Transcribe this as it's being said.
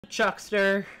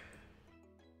Chuckster.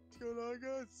 What's going on,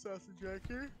 guys? Sassy Jack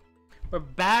here. We're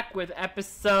back with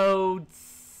episode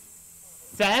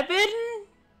 7?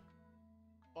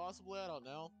 Possibly, I don't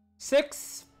know.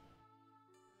 6?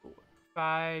 4,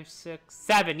 5, 6,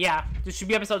 7. Yeah, this should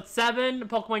be episode 7 of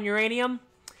Pokémon Uranium.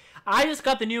 I just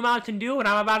got the new Mountain Dew and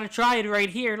I'm about to try it right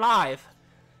here live.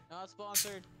 Not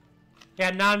sponsored. Yeah,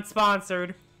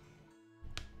 non-sponsored.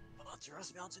 Sponsor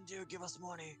us, Mountain Dew. Give us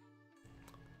money.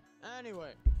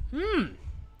 Anyway.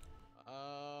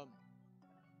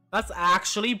 That's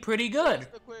actually pretty good.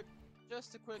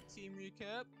 Just a quick team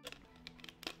recap.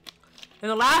 In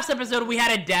the last episode, we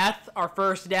had a death, our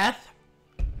first death.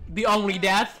 The only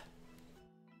death.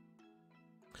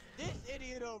 This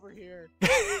idiot over here.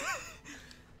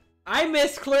 I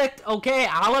misclicked. Okay,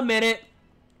 I'll admit it.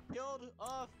 Killed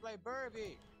off by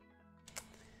Burby.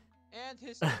 And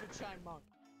his stupid shine monk.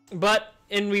 But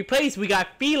in replace, we got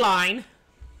Feline.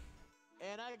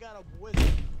 And I got a wizard.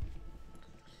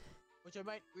 Which I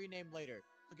might rename later.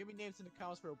 So give me names in the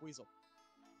comments for a weasel.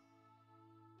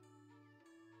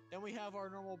 Then we have our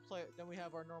normal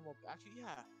actually,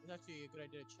 yeah. It's actually a good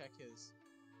idea to check his...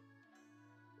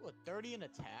 What, 30 in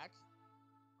attack?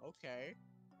 Okay.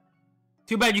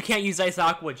 Too bad you can't use Ice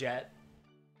Aqua Jet.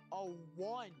 A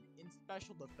 1 in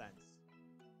special defense.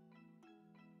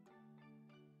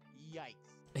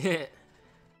 Yikes.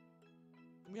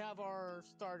 We have our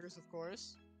starters, of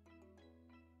course.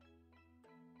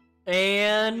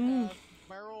 And...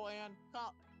 Burole and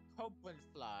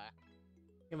Cubbelfly.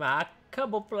 Come on,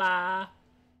 Cubbelfly.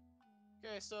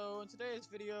 Okay, so in today's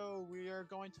video, we are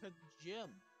going to the gym.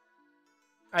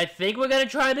 I think we're gonna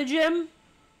try the gym.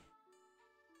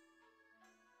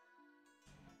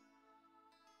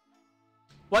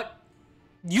 What?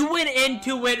 You went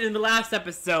into it in the last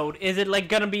episode. Is it like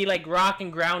gonna be like rock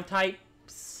and ground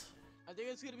types? I think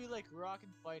it's gonna be like rock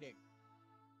and fighting.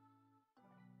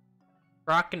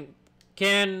 Rock and...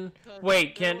 Can...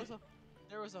 Wait, can...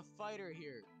 There was a fighter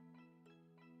here.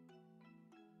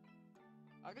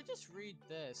 I could just read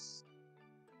this.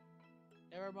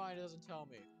 Never mind, it doesn't tell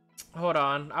me. Hold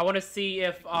on. I want to see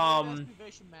if,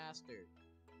 Excavation Master.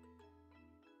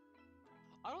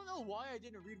 I don't know why I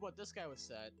didn't read what this guy was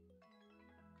said.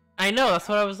 I know, that's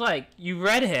what I was like. You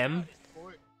read him.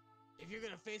 If you're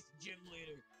gonna face the gym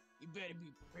leader, you better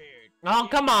be prepared. Oh,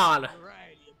 come on.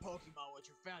 Variety of Pokemon which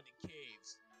are found in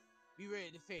caves. Be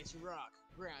ready to face rock,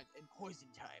 ground, and poison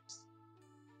types.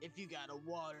 If you got a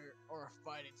water or a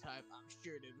fighting type, I'm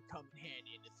sure they would come in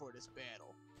handy for this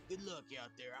battle. Good luck out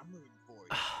there, I'm rooting for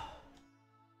you.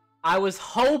 I was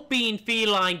hoping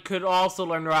Feline could also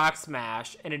learn Rock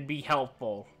Smash, and it'd be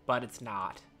helpful, but it's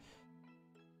not.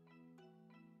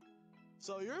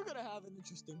 So you're gonna have an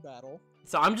interesting battle.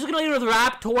 So I'm just gonna lead with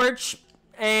Rap Torch,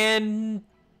 and...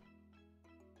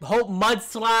 hope Mud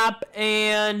Slap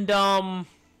and,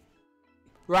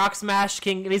 Rock Smash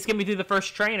can at least get me through the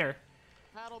first trainer.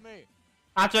 Paddle me.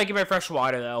 After I get my fresh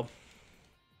water, though.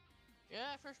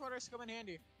 Yeah, fresh water is come in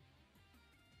handy.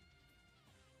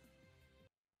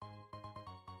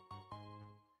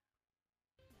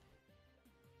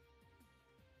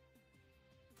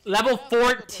 Level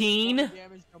 14.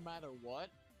 Damage no matter what.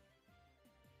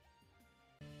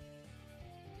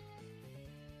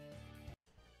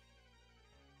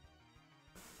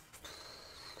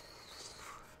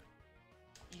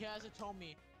 He hasn't told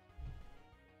me.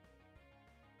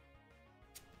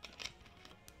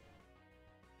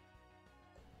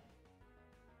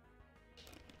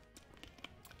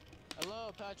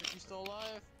 Hello, Patrick, you still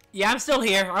alive? Yeah, I'm still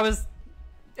here. I was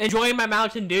enjoying my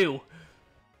Mountain Dew.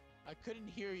 I couldn't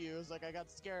hear you. It was like I got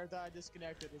scared that I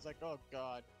disconnected. It was like, oh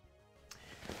god.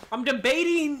 I'm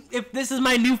debating if this is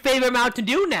my new favorite Mountain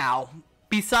Dew now.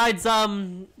 Besides,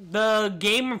 the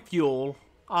Game Fuel.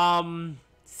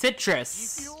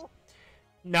 Citrus. G Fuel?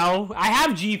 No, I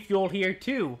have G Fuel here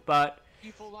too, but...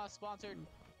 G Fuel not sponsored.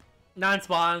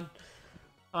 Non-spawn.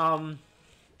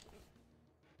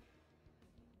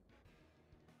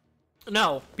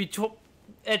 No,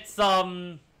 it's,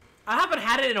 I haven't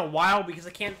had it in a while because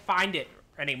I can't find it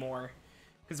anymore.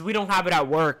 Because we don't have it at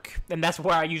work, and that's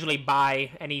where I usually buy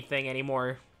anything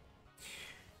anymore.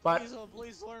 But...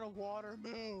 please learn a water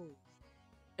move.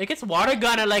 It gets water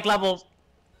gun at like level...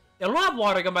 It'll have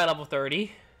water gun by level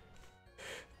 30.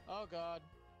 Oh god.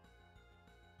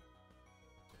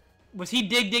 Was he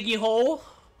diggy hole?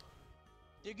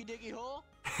 Diggy hole?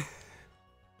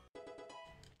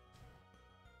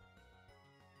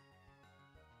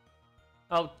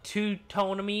 Oh, 2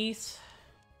 Tonemies.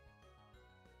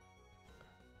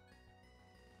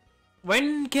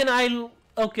 When can I...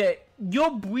 Okay,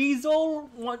 your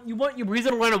you want your Breezel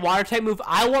to learn a water type move.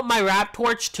 I want my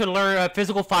Raptorch to learn a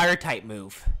physical fire type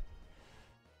move.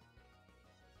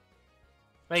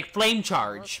 Like Flame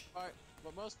Charge.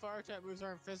 But most fire type moves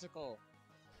aren't physical.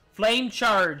 Flame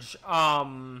Charge,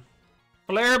 Flare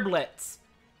Blitz.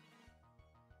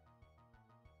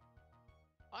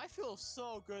 I feel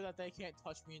so good that they can't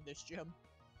touch me in this gym.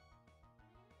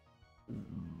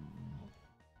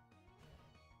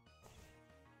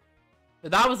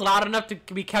 That was loud enough to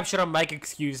be captured on mic,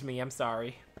 excuse me, I'm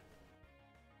sorry.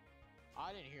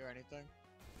 I didn't hear anything.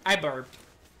 I burped.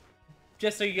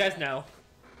 Just so you guys know.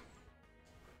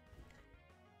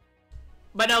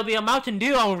 But no, the Mountain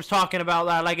Dew I was talking about,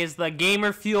 like, is the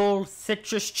Gamer Fuel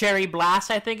Citrus Cherry Blast,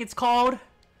 I think it's called.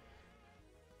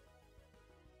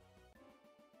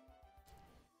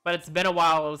 But it's been a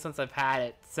while since I've had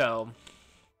it, so...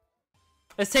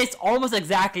 It tastes almost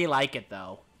exactly like it,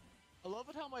 though. I love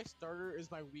it how my starter is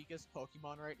my weakest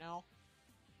Pokemon right now.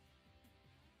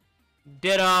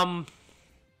 Did,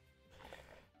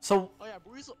 So... Oh yeah,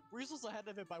 Breezel's ahead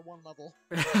of it by 1 level.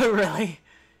 Really?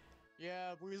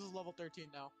 Yeah, Breezel's level 13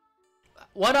 now.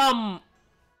 What,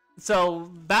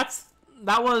 So, that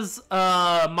was,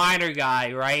 Minor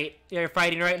Guy, right? You're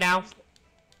fighting right now?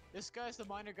 This guy's the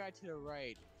minor guy to the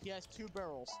right. He has 2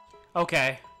 barrels.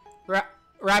 Okay.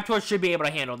 Raptor should be able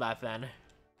to handle that then.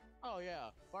 Oh yeah,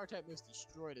 fire type moves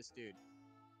destroy this dude.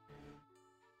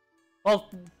 Well,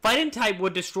 fighting type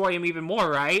would destroy him even more,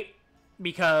 right?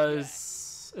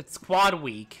 Because it's quad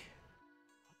weak.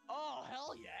 Oh,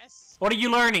 hell yes! What are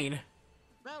you learning?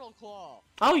 Metal Claw.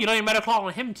 Oh, you're learning Metal Claw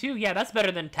on him too. Yeah, that's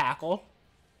better than Tackle.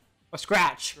 Or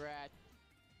Scratch.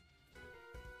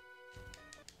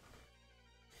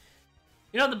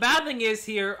 You know, the bad thing is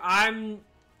here,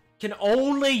 can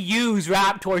only use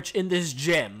Raptorch in this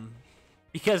gym.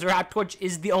 Because Raptorch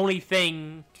is the only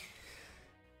thing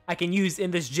I can use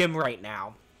in this gym right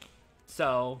now.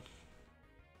 So...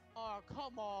 Oh,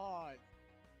 come on!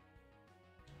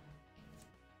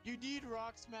 You need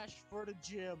Rock Smash for the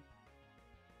gym.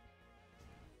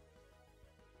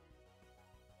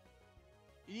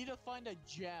 You need to find a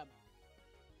gem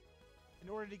in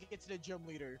order to get to the gym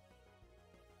leader.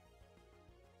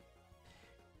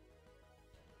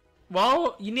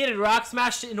 Well, you needed Rock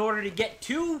Smash in order to get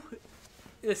to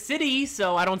the city,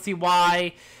 so I don't see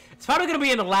why. It's probably going to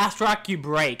be in the last rock you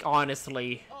break,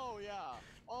 honestly. Oh, yeah.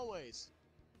 Always.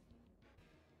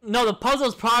 No, the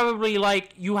puzzle's probably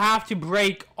like, you have to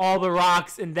break all the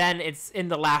rocks, and then it's in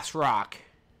the last rock.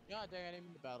 God dang, I didn't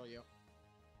mean to battle you.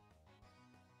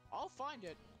 I'll find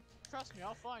it. Trust me,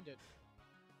 I'll find it.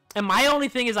 And my only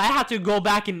thing is I have to go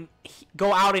back and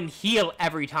go out and heal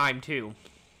every time, too.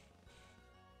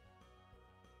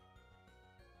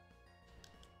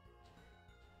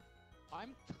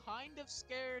 I'm kind of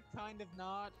scared, kind of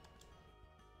not.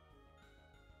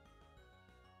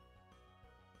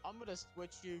 I'm gonna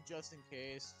switch you just in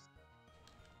case.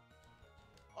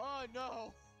 Oh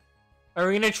no!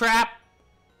 Arena Trap.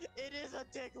 It is a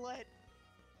Diglett!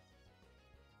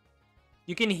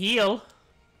 You can heal.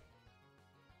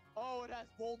 Oh, it has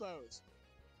Bulldoze.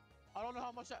 I don't know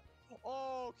how much that...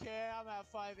 Okay, I'm at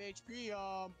 5 HP,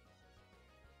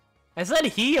 I said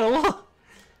heal.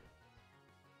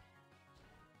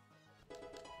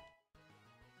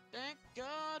 Thank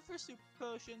God for super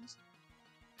potions.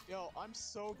 Yo, I'm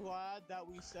so glad that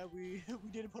we said we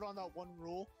didn't put on that one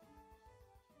rule.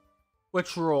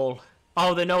 Which rule?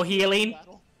 Oh, the no healing?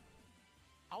 Battle.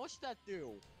 How much did that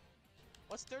do?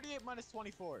 What's 38 minus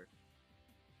 24?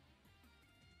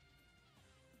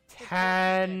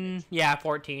 10... Yeah,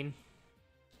 14.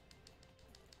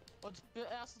 Well, it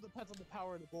also depends on the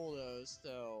power of the bulldoze,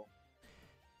 so...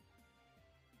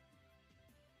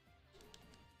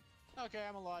 Okay,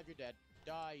 I'm alive, you're dead.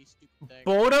 Die, you stupid thing.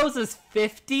 Bulldoze is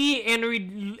 50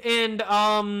 and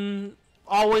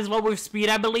always lower speed,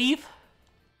 I believe.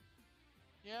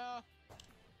 Yeah.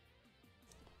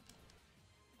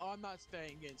 Oh, I'm not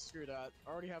staying in. Screw that.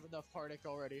 I already have enough heartache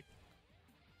already.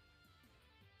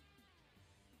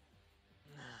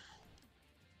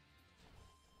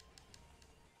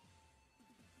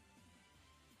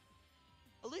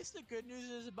 At least the good news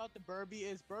is about the Burby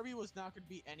is Burby was not going to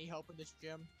be any help in this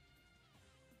gym.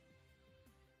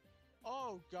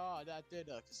 Oh god, that did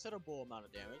a considerable amount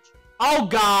of damage. Oh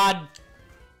god!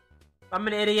 I'm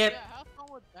an idiot. Yeah,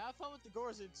 have fun with the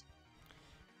Gorzins.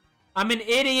 I'm an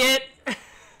idiot.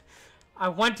 I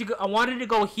wanted to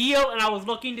go heal, and I was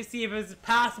looking to see if it was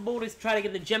possible to try to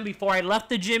get the gym before I left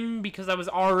the gym because I was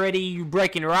already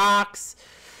breaking rocks.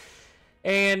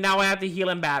 And now I have to heal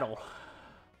in battle.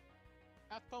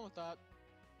 Have fun with that.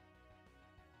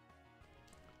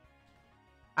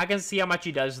 I can see how much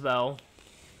he does, though.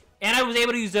 And I was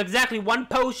able to use exactly one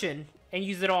potion and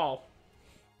use it all.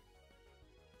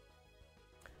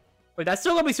 Wait, that's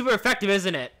still gonna be super effective,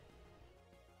 isn't it?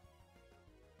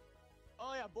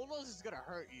 Oh yeah, bulldoze is gonna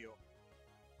hurt you.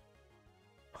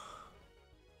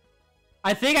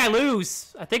 I think I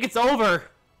lose. I think it's over.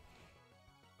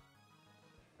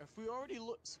 If we already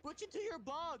switch it to your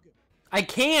bug. I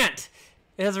can't.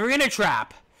 It has arena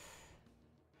trap.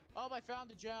 Oh, I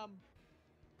found a gem.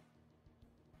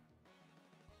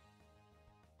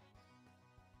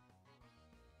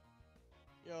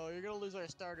 Yo, you're gonna lose our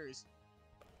starters.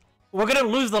 We're gonna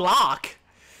lose the lock.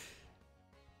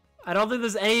 I don't think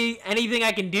there's anything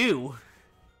I can do.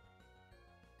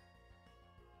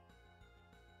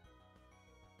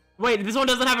 Wait, this one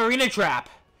doesn't have arena trap.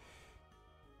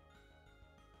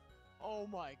 Oh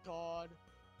my god.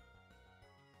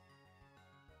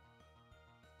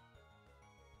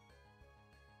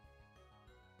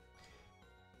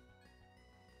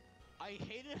 I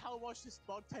hated how much this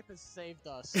bug type has saved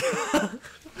us.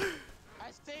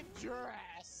 I saved your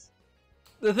ass.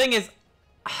 The thing is...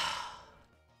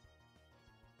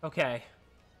 okay.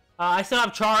 I still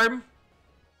have charm.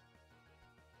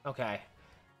 Okay.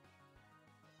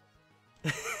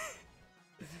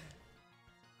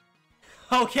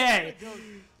 Okay.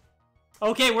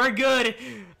 Okay, we're good.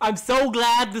 I'm so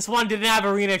glad this one didn't have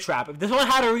arena trap. If this one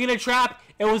had arena trap,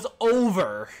 it was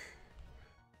over.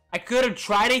 I could have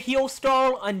tried to heal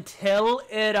stall until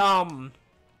it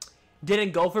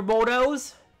didn't go for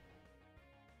bulldoze.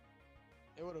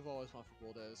 It would have always gone for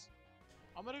bulldoze.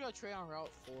 I'm gonna go train on Route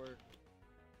 4.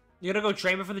 You gonna go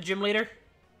train me for the gym leader?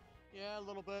 Yeah, a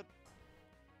little bit.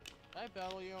 Did I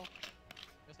battle you?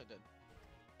 Yes, I did.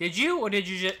 Did you, or did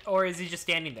you just, or is he just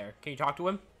standing there? Can you talk to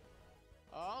him?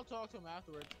 I'll talk to him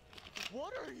afterward.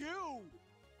 What are you?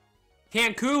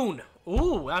 Cancun.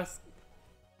 Ooh, that's.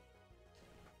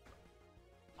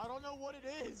 I don't know what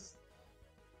it is.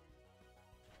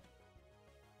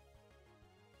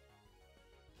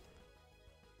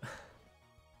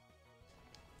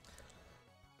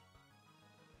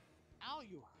 Ow,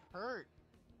 you hurt.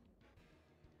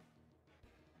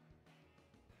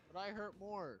 But I hurt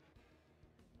more.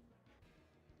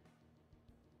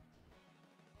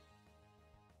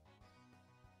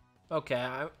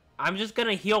 Okay, I'm just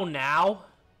gonna heal now.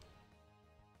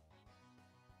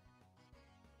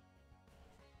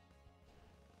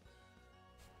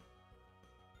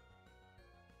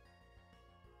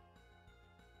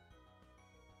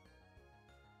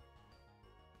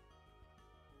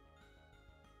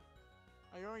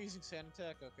 Oh, you're only using sand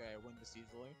attack? Okay, I win this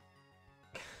easily.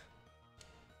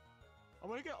 I'm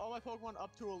gonna get all my Pokemon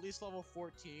up to at least level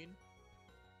 14.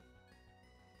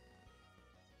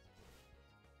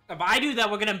 If I do that,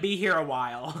 we're gonna be here a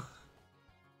while.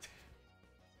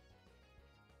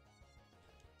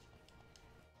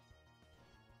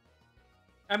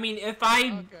 I mean, if I...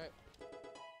 Okay.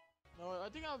 No, I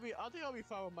think I'll be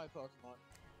fine with my Pokemon.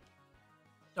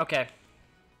 Okay.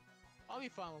 I'll be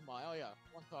fine with mine. Oh yeah,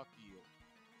 want to talk to you.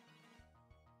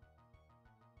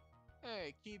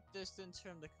 Hey, keep distance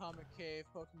from the comic cave.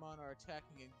 Pokemon are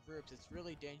attacking in groups. It's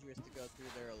really dangerous to go through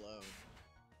there alone.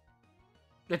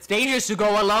 It's dangerous to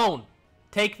go alone.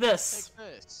 Take this. Take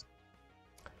this.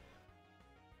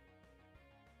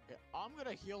 Okay, I'm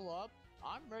gonna heal up.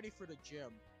 I'm ready for the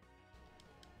gym.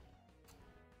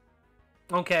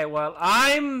 Okay, well,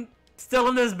 I'm still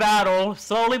in this battle,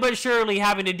 slowly but surely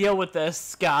having to deal with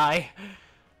this guy.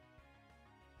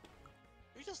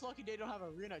 You're just lucky they don't have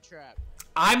arena trap.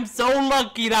 I'm so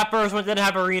lucky that first one didn't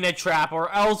have arena trap,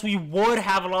 or else we would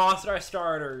have lost our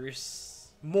starters.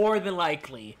 More than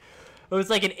likely. It was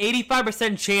like an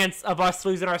 85% chance of us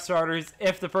losing our starters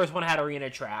if the first one had arena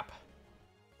trap.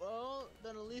 Well,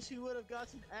 then at least we would have got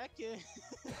some Ekin.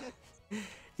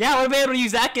 Yeah, we'd be able to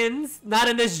use Ekans. Not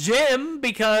in this gym,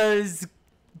 because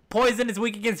poison is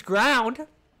weak against ground.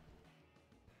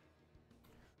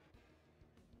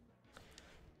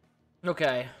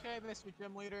 Okay. Okay, Mr.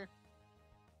 Gym Leader.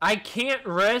 I can't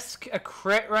risk a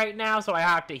crit right now, so I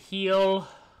have to heal.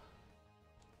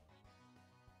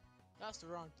 That's the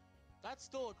wrong... That's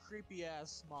still a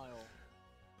creepy-ass smile.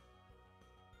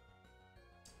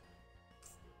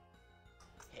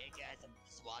 Hey guys, I'm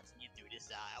just watching you through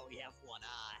this eye. I only have one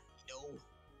eye, you know?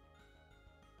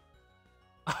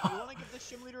 You wanna give this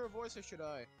gym leader a voice, or should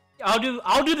I?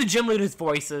 I'll do the gym leader's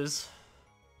voices.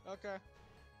 Okay.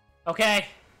 Okay.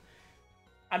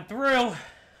 I'm through.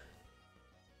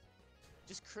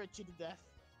 Just crit you to death.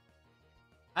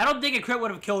 I don't think a crit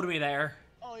would have killed me there.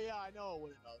 Oh yeah, I know it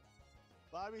wouldn't have.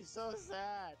 But I'd be so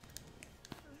sad.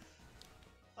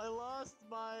 I lost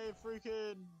my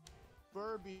freaking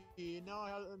Burby.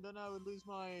 And then I would lose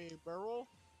my barrel.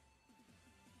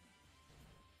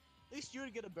 At least you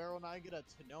would get a barrel, and I get a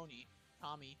Tanoni.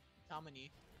 Tomini.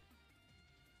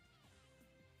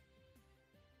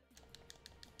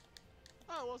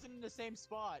 Oh, it wasn't in the same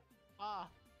spot. Ah.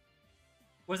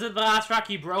 Was it the last rock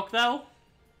you broke, though?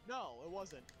 No, it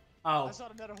wasn't. Oh. I saw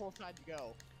another whole side to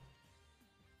go.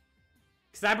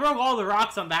 Because I broke all the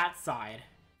rocks on that side.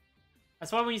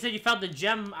 That's why when you said you found the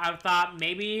gem, I thought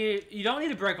maybe you don't need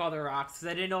to break all the rocks, because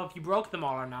I didn't know if you broke them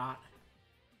all or not.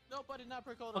 Nope, I did not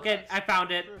break all the Okay, rocks. I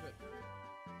found it. Prove it.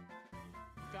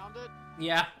 Found it?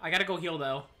 Yeah, I gotta go heal,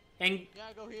 though. And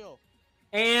Yeah, go heal.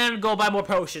 And go buy more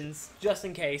potions, just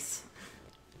in case.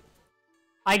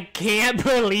 I can't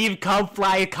believe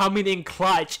Cubbelfly coming in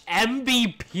clutch.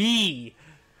 MVP!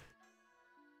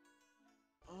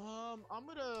 I'm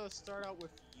gonna start out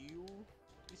with you.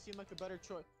 You seem like a better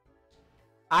choice.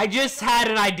 I just had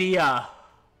an idea.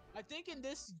 I think in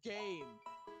this game,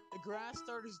 the grass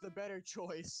starter is the better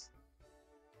choice.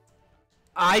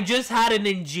 I just had an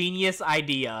ingenious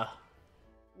idea.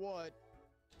 What?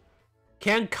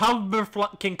 Can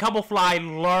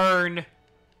Cubbelfly learn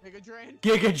Giga Drain?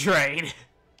 Giga Drain?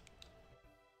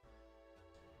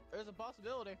 There's a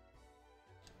possibility.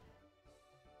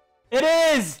 It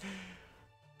is!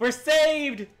 We're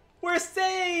saved! We're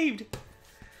saved!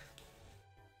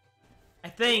 I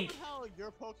think. Remember how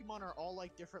your Pokemon are all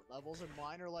like different levels and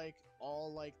mine are like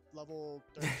all like level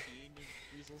 13 and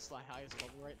Weasel's the highest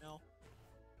level right now?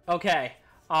 Okay.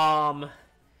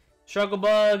 Struggle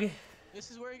Bug.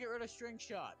 This is where you get rid of String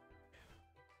Shot.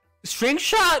 String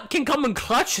Shot can come in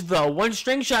clutch though. One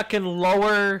String Shot can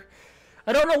lower.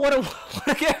 I don't know what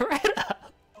to get rid of.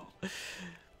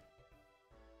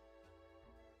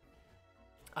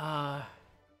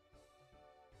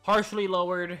 Partially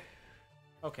lowered.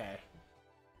 Okay.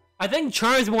 I think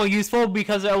Charm is more useful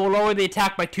because it will lower the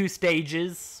attack by 2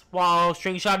 stages, while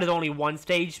String Shot is only 1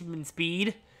 stage in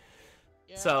speed.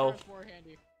 Yeah, so. Charm's more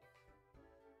handy.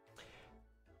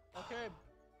 Okay.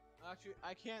 Actually,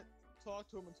 I can't talk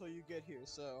to him until you get here,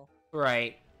 so.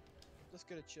 Right. Just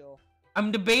gonna chill.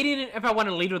 I'm debating if I want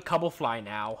to lead with Cubbelfly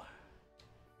now.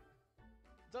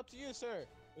 It's up to you, sir.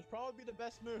 It'd probably be the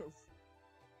best move.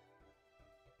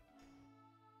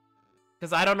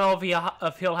 Because I don't know if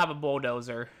he'll have a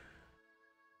bulldozer.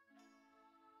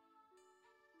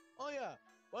 Oh yeah.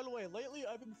 By the way, lately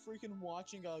I've been freaking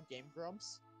watching Game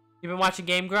Grumps. You've been watching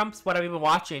Game Grumps? What have you been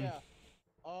watching? Yeah.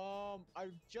 I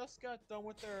just got done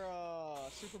with their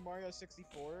Super Mario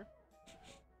 64.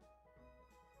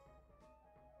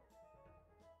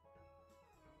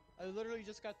 I literally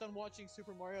just got done watching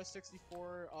Super Mario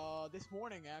 64 this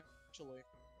morning actually.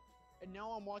 And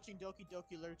now I'm watching Doki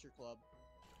Doki Literature Club.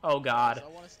 Oh god. So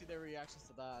I want to see their reactions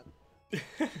to that.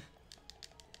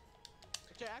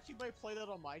 Which I actually might play that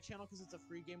on my channel because it's a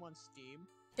free game on Steam.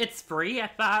 It's free? I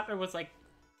thought it was like...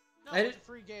 No, it's a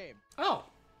free game. Oh.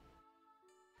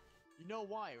 You know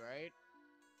why, right?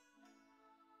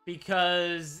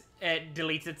 Because it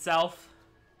deletes itself?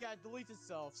 Yeah, it deletes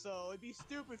itself, so it'd be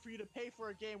stupid for you to pay for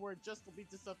a game where it just deletes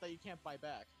the stuff that you can't buy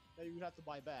back. That you would have to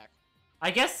buy back.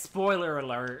 I guess spoiler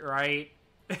alert, right?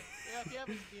 Yeah, if you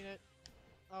haven't seen it,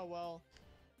 oh well.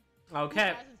 Okay.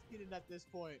 Who hasn't seen it at this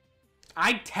point?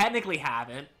 I technically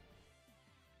haven't.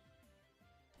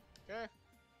 Okay.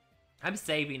 I'm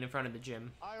saving in front of the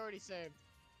gym. I already saved.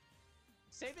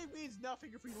 Saving means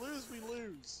nothing. If we lose, we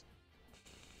lose.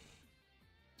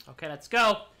 Okay, let's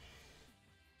go.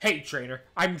 Hey, trainer.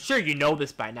 I'm sure you know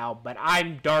this by now, but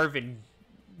I'm Darvin,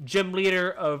 gym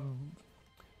leader of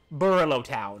Burole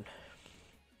Town.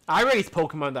 I raise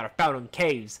Pokemon that are found in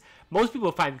caves. Most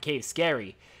people find caves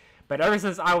scary, but ever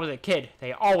since I was a kid,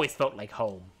 they always felt like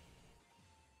home.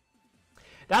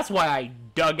 That's why I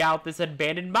dug out this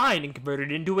abandoned mine and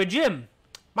converted it into a gym.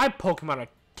 My Pokemon are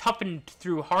toughened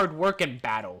through hard work and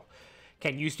battle.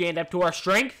 Can you stand up to our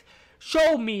strength?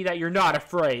 Show me that you're not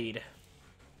afraid.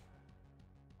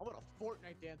 I'm gonna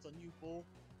Fortnite dance on you, fool.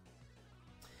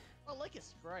 I like his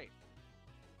sprite.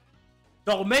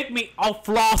 Don't make me... I'll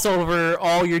floss over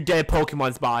all your dead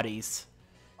Pokemon's bodies.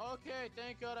 Okay,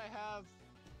 thank God I have...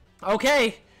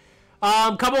 Okay.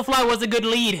 Cubbelfly was a good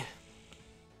lead.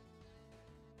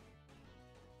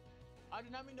 I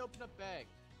did not mean to open up bag.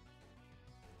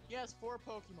 Yes, 4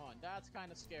 Pokemon. That's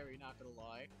kind of scary, not gonna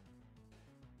lie.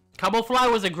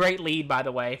 Cubbelfly was a great lead, by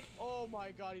the way. Oh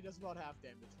my god, he does about half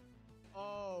damage.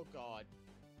 Oh god.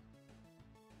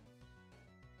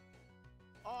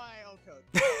 Oh, I O-code.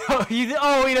 he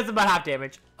does about half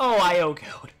damage. Oh, I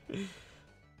O-code.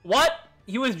 What?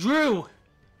 He withdrew.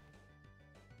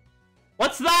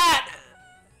 What's that?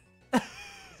 Is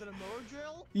it a mower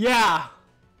drill? Yeah.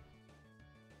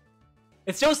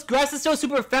 It's still grass is still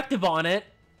super effective on it.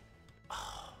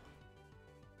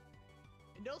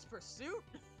 It knows pursuit?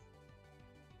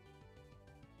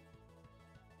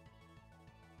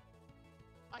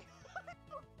 I don't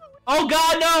know. Oh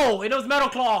god, no! It knows Metal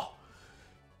Claw!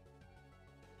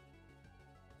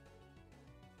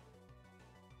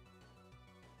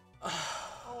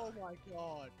 Oh my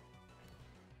god.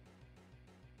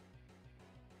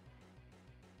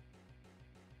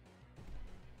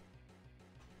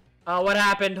 What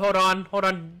happened? Hold on.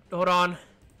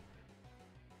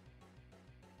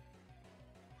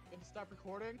 Did it stop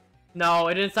recording? No,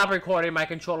 it didn't stop recording. My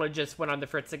controller just went on the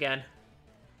fritz again.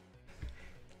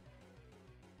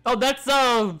 Oh, that's,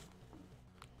 the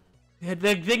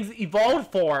thing's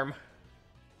evolved form.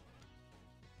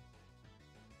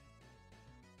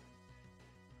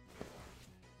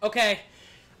 Okay,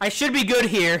 I should be good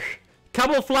here.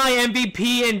 Cubbelfly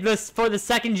MVP in this for the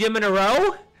second gym in a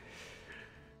row.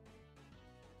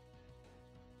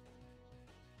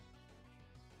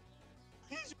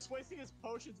 He's just wasting his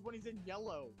potions when he's in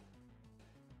yellow.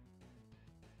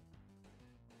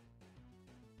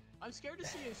 I'm scared to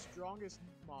see his strongest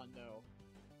mon though.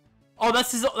 Oh,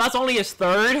 that's only his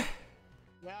third?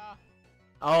 Yeah.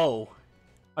 Oh.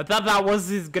 I thought that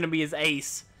was gonna be his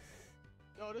ace.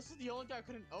 No, this is the only guy who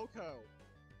couldn't Oko.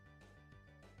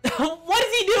 What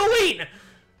is he doing?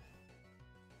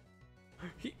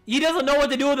 He doesn't know what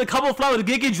to do with the Cubbelfly with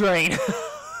Giga Drain.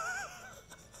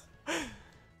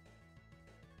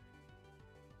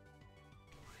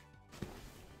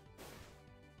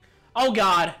 Oh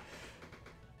god.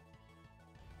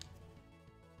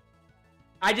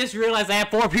 I just realized I have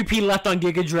 4 PP left on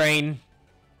Giga Drain.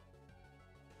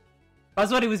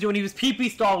 That's what he was doing. He was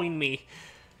PP stalling me.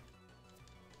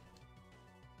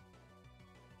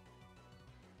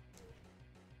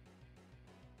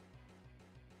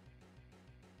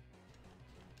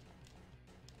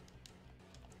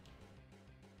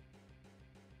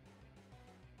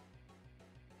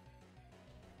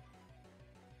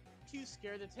 Too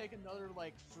scared to take another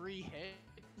like free hit.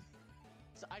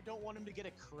 So I don't want him to get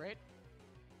a crit.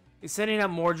 He's setting up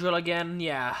more drill again?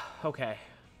 Yeah, okay.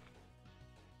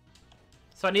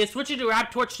 So I need to switch it to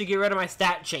Rap Torch to get rid of my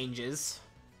stat changes.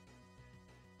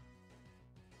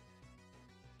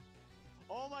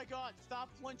 Oh my god, stop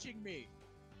flinching me.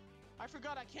 I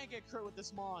forgot I can't get crit with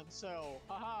this mon, so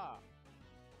haha.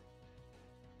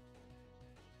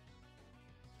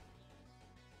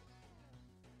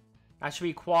 I should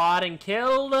be quad and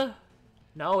killed?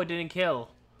 No, it didn't kill.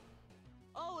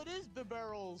 Oh, it is the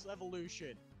barrel's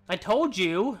evolution. I told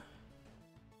you.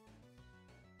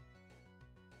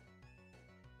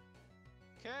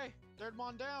 Okay, third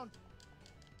mon down.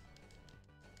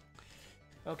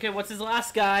 Okay, what's his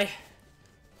last guy?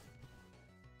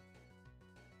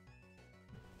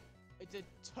 It's a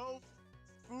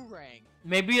Furang.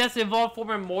 Maybe that's the evolved form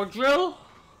of more drill?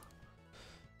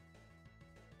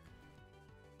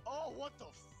 Oh, what the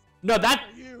f— No, are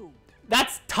you?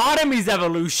 that's Totemi's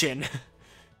evolution.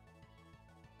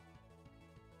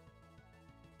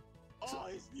 Oh,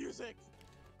 his music.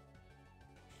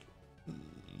 You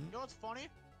know what's funny?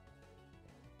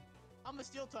 I'm a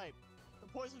steel type. The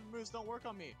poison moves don't work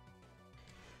on me.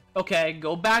 Okay,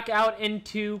 go back out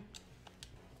into...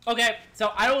 Okay,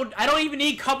 so I don't even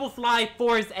need Cubbelfly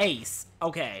for his ace.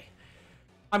 Okay.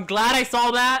 I'm glad I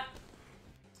saw that.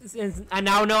 Since I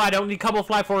now know I don't need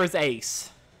Cubbelfly for his ace.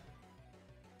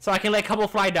 So I can let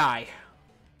Cubbelfly die.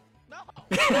 No!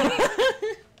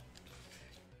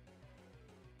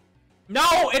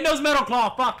 No! It knows Metal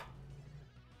Claw! Fuck!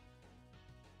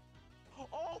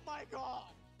 Oh my god!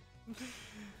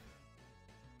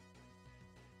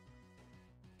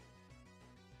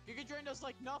 Giga Drain does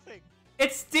like nothing.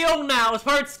 It's steel now! It's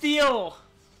part steel!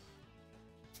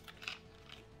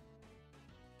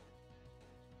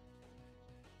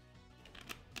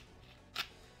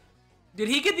 Did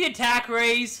he get the attack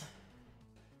raise?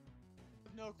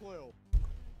 No clue.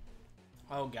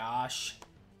 Oh gosh.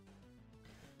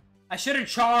 I should have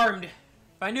charmed. If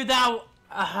I knew that...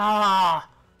 I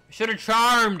should have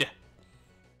charmed.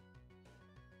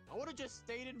 I would have just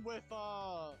stayed in with,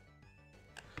 I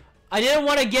didn't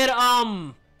want to get,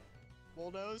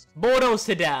 Bulldozed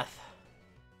to death.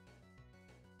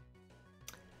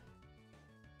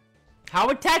 How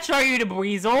attached are you to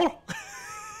Breezel?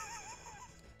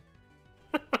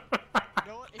 You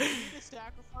know what? If you need a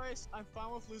sacrifice, I'm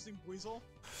fine with losing Weasel.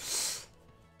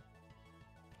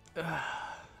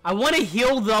 I want to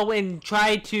heal, though, and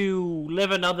try to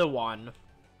live another one.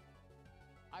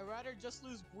 I'd rather just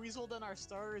lose Weasel than our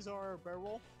starters or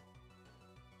Barrel.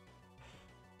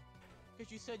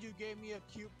 Because you said you gave me a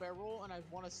cute Barrel and I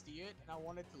want to see it and I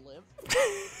want it to live.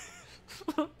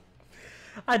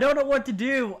 I don't know what to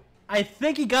do. I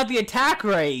think he got the attack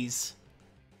raise.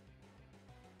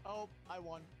 Oh, I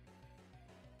won.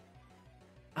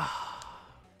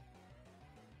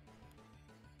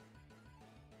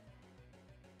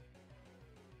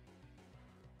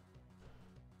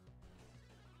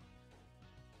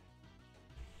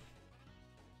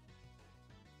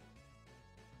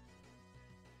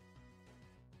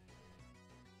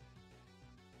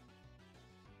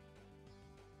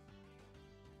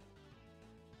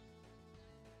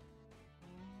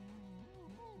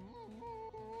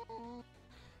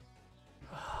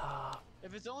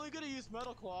 If it's only gonna use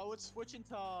Metal Claw, I would switch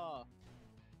into...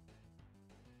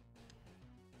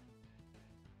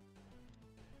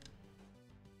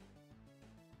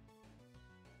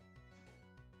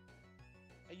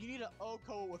 And you need an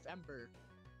Oko with Ember.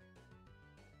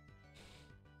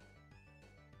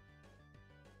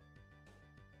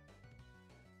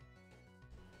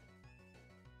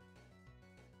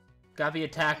 Got the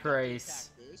attack raise.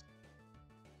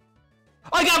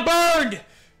 I got burned!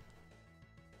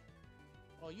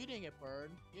 Well, you didn't get burned.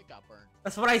 You got burned.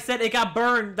 That's what I said, it got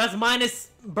burned. That's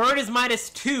minus... Burn is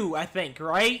 -2, I think,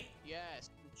 right? Yes,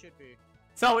 it should be.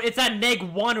 So it's at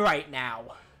 -1 right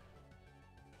now.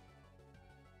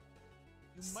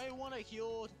 You might want to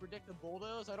heal to predict the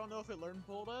bulldoze. I don't know if it learned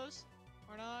bulldoze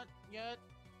or not yet.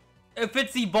 If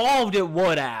it's evolved, it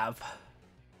would have.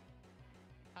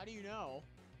 How do you know?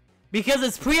 Because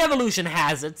its pre-evolution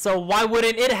has it, so why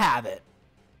wouldn't it have it?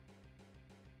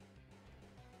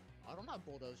 I don't have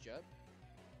bulldoze yet.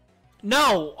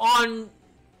 No, on...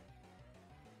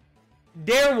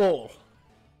 Darewolf.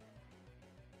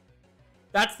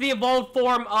 That's the evolved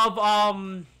form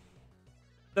of,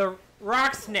 the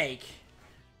rock snake.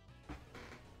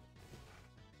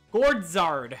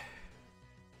 Gordzard.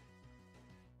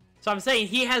 So I'm saying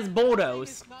he has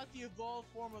bulldoze. It's not the evolved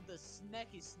form of the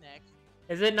Sneaky Snack.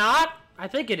 Is it not? I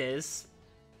think it is.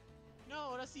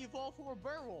 No, that's the evolved form of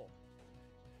Burole.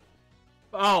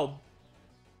 Oh.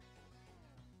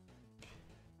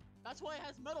 That's why it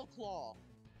has Metal Claw.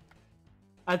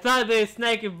 I thought the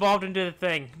snake evolved into the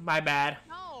thing. My bad.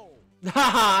 No.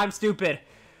 Haha, I'm stupid.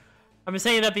 I'm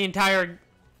saying that the entire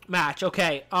match.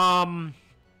 Okay,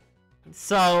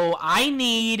 so I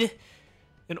need,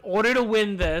 in order to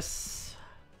win this,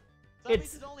 So that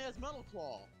means it only has Metal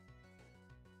Claw.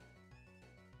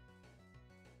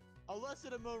 Unless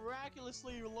it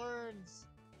miraculously learns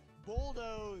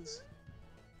Bulldoze.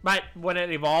 Right, when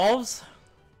it evolves.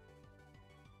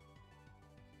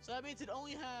 So that means it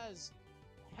only has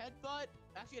Headbutt.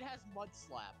 Actually, it has Mud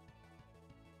Slap.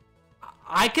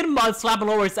 I can mud slap and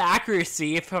lower its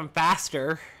accuracy if I'm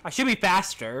faster. I should be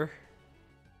faster.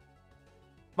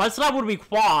 Mud slap would be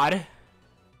quad. It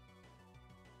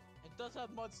does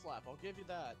have Mud Slap, I'll give you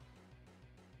that.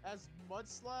 As Mud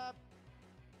Slap,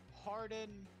 Harden,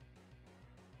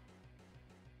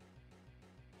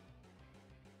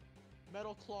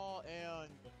 Metal Claw, and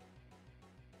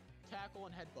Tackle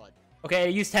and Headbutt. Okay, I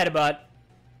used headbutt.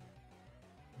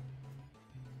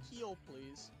 Heal,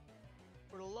 please.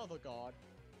 For the love of God.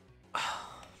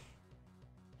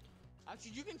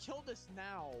 Actually, you can kill this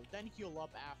now, then heal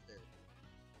up after.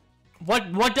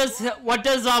 What does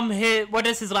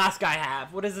his last guy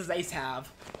have? What does his ace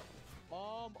have?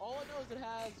 All I know is it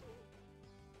has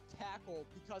Tackle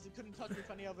because it couldn't touch with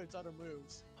any of its other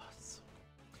moves.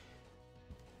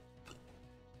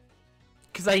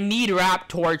 Because I need Rap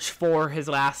Torch for his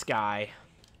last guy.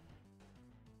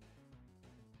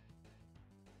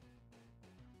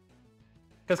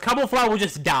 Because Cubbelfly will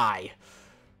just die.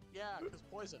 Yeah, because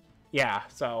poison. Yeah,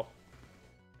 so.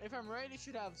 If I'm right, it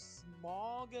should have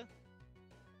Smog.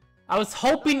 I was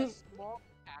hoping Smog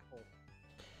Tackle.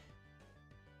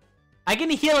 I can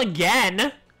heal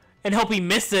again and hope he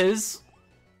misses.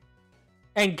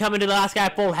 And come into the last guy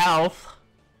full health.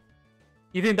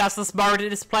 You think that's the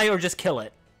smartest play or just kill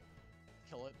it?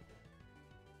 Kill it.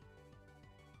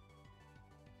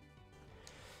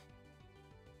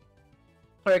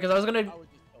 Alright, because I was gonna... I would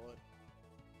just kill it.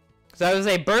 Because I was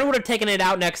gonna say, Burn would have taken it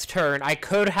out next turn. I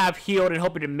could have healed and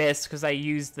hoping to miss because I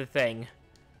used the thing.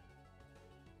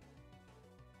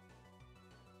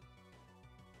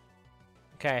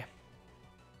 Okay.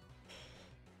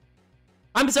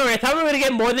 I'm sorry, I thought we were gonna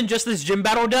get more than just this gym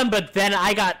battle done, but then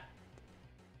I got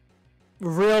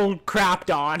real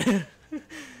crapped on.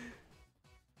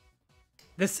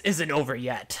 This isn't over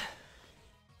yet.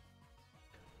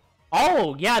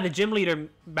 Oh, yeah, the gym leader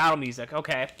battle music.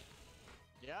 Okay.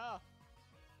 Yeah.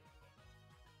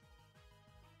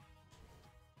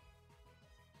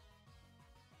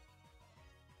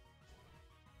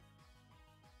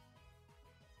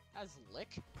 As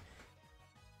Lick?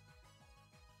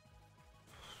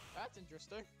 That's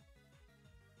interesting.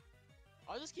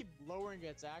 I'll just keep lowering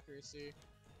its accuracy.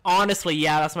 Honestly,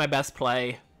 yeah, that's my best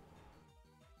play.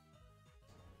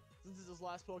 Since it's his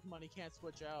last Pokemon, he can't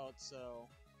switch out, so...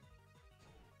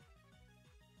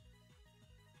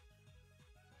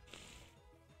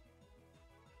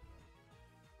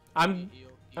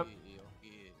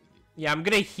 Yeah, I'm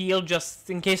gonna heal just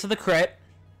in case of the crit.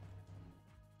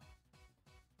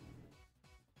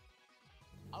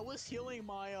 I was healing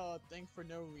my thing for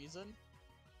no reason.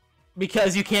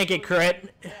 Because you can't get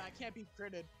crit. Yeah, I can't be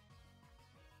critted.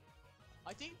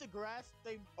 I think the grass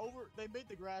they made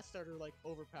the grass starter like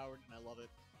overpowered, and I love it.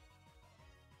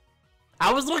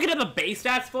 I was looking at the base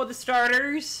stats for the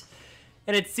starters,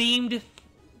 and it seemed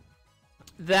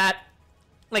that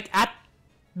like at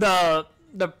the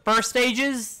first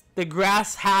stages, the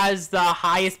grass has the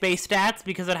highest base stats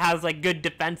because it has like good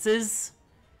defenses.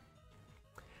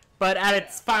 But at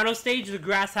its final stage, the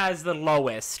grass has the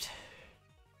lowest.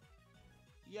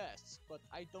 Yes, but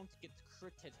I don't get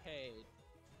critted, hey.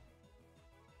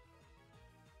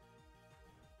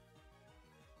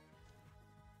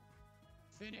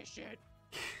 Finish it.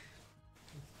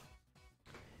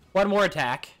 One more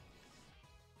attack.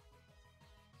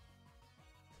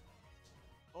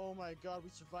 Oh my god, we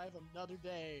survived another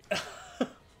day.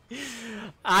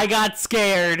 I got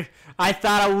scared. I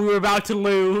thought we were about to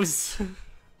lose.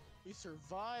 We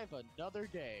survive another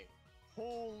day.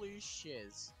 Holy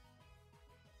shiz.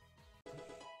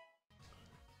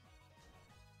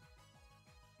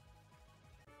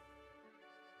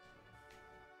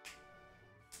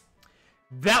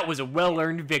 That was a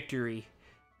well-earned victory.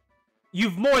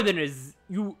 You're more than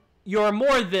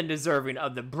deserving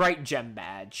of the Bright Gem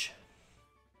Badge.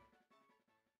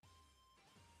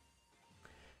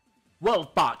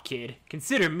 Well fought, kid.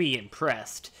 Consider me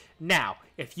impressed. Now,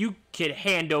 if you could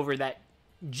hand over that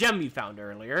gem you found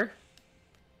earlier.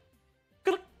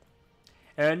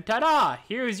 And ta-da!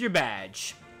 Here's your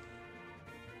badge.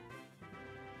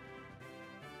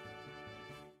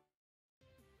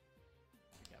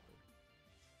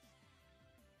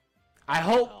 I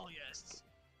hope... Oh, yes.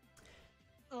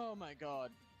 Oh my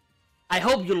god. I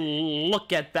hope you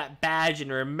look at that badge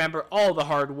and remember all the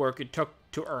hard work it took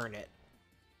to earn it.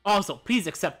 Also, please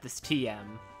accept this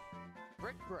TM.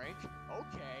 Brick break?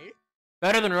 Okay.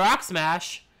 Better than Rock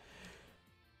Smash.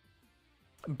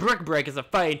 Brick Break is a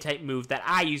fighting type move that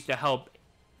I use to help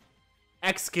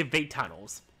excavate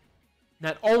tunnels.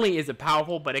 Not only is it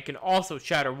powerful, but it can also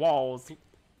shatter walls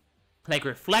like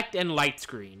Reflect and Light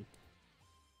Screen.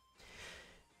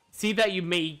 See that you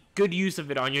made good use of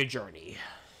it on your journey.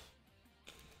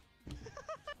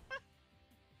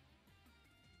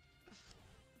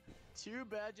 2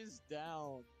 badges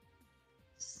down.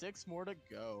 6 more to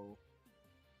go.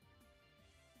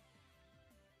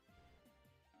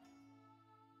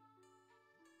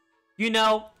 You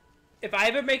know, if I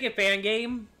ever make a fan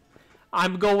game,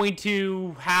 I'm going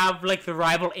to have like the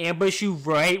rival ambush you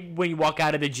right when you walk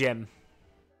out of the gym.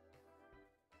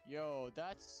 Yo,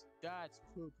 that's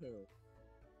poo-poo.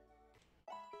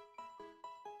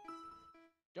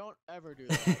 Don't ever do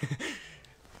that.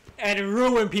 And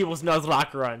ruin people's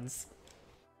Nuzlocke runs.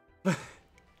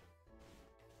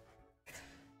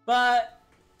 But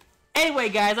anyway,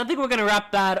 guys, I think we're gonna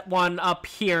wrap that one up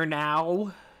here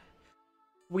now.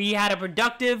 We had a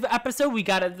productive episode. We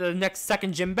got the next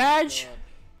second gym badge.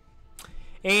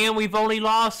 And we've only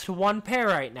lost 1 pair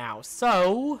right now,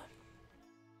 so...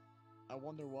 I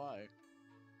wonder why.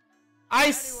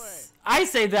 I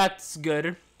say that's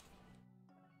good.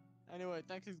 Anyway,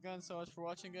 thank you again so much for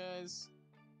watching, guys.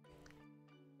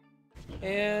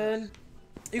 And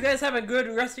you guys have a good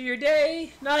rest of your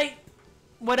day, night,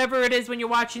 whatever it is when you're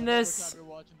watching this. Whatever time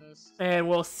you're watching this. And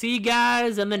we'll see you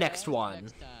guys in the next one.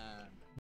 Next time.